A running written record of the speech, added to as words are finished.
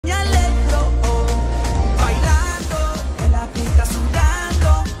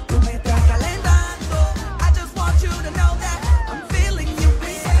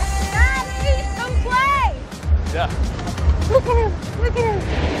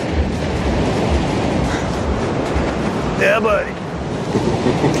Yeah, buddy.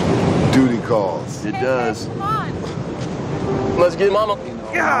 Duty calls. It does. Let's get mama.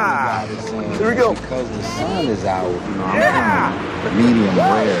 Yeah. Here we go. Because the sun is out, you know, I'm medium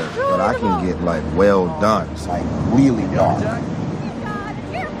rare, but I can get like well done. It's like really dark.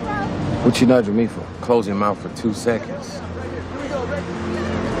 What you nudging me for? Close your mouth for 2 seconds.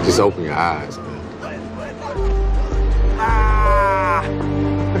 Just open your eyes, man.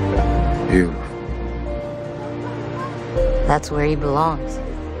 Beautiful. That's where he belongs.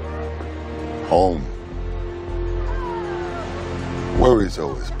 Home. Where he's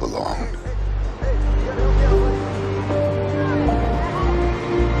always belonged.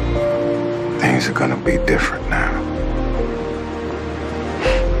 Things are gonna be different now.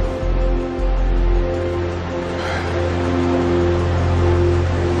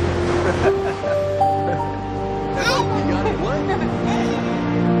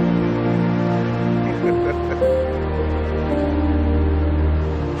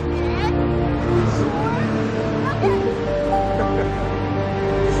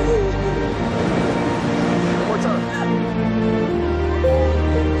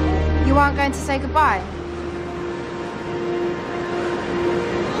 You aren't going to say goodbye?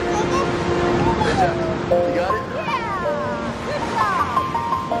 Good job. You got it?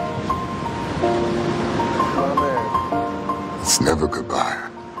 Oh, man. It's never goodbye.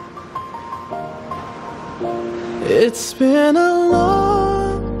 It's been a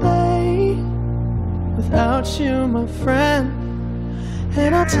long day without you, my friend,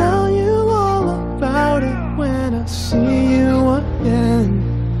 and I'll tell you all about it when I see you again.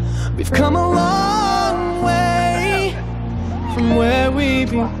 We've come a long way from where we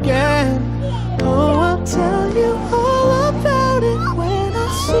began. Oh, I'll tell you all about it when I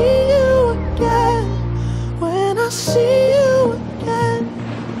see you again. When I see you again.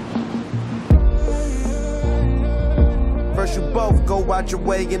 First you both go out your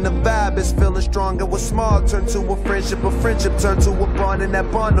way and the vibe is feeling stronger. What's small turn to a friendship turn to a bond, and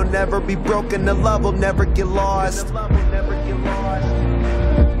that bond will never be broken. The love will never get lost.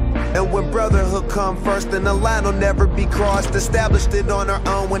 And when brotherhood come first, then the line will never be crossed. Established it on our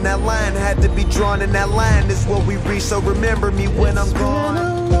own when that line had to be drawn, and that line is what we reach. So remember me when I'm gone. It's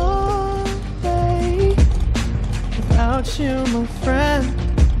been a long day without you, my friend,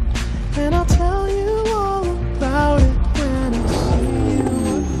 and I'll tell you all about it when I see you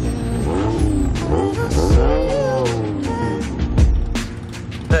again.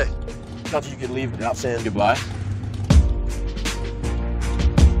 Hey, thought you could leave without saying goodbye.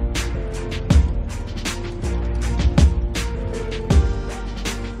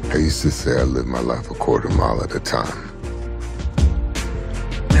 I used to say I lived my life a quarter mile at a time.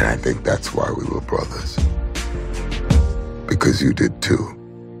 And I think that's why we were brothers. Because you did too.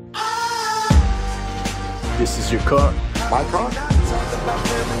 This is your car. My car?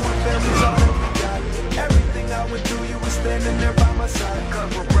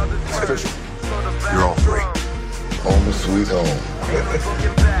 Official. You're all three. Home sweet home.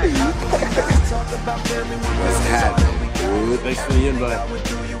 What's happening, dude? Thanks for the invite.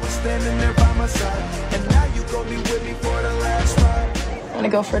 Want to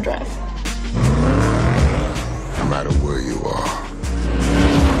go for a drive? No matter where you are,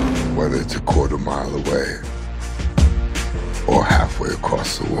 whether it's a quarter mile away or halfway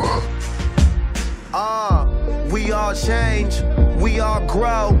across the world. We all change, we all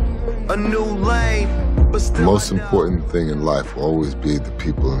grow, a new lane. But still The most important thing in life will always be the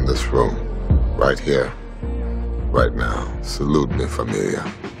people in this room, right here, right now. Salute me, familia.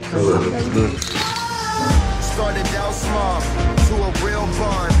 started out small to a real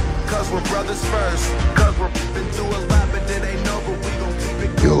bond. Cause we're brothers first. Cause we're been through a lot, but it ain't over. We gon' keep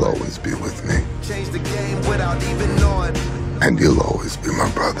it going. You'll always be with me. Change the game without even knowing. And you'll always be my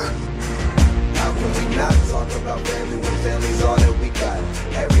brother. How can we not talk about family when family's all that we got?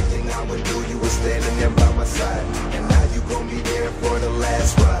 Everything I would do, you were standing there by my side.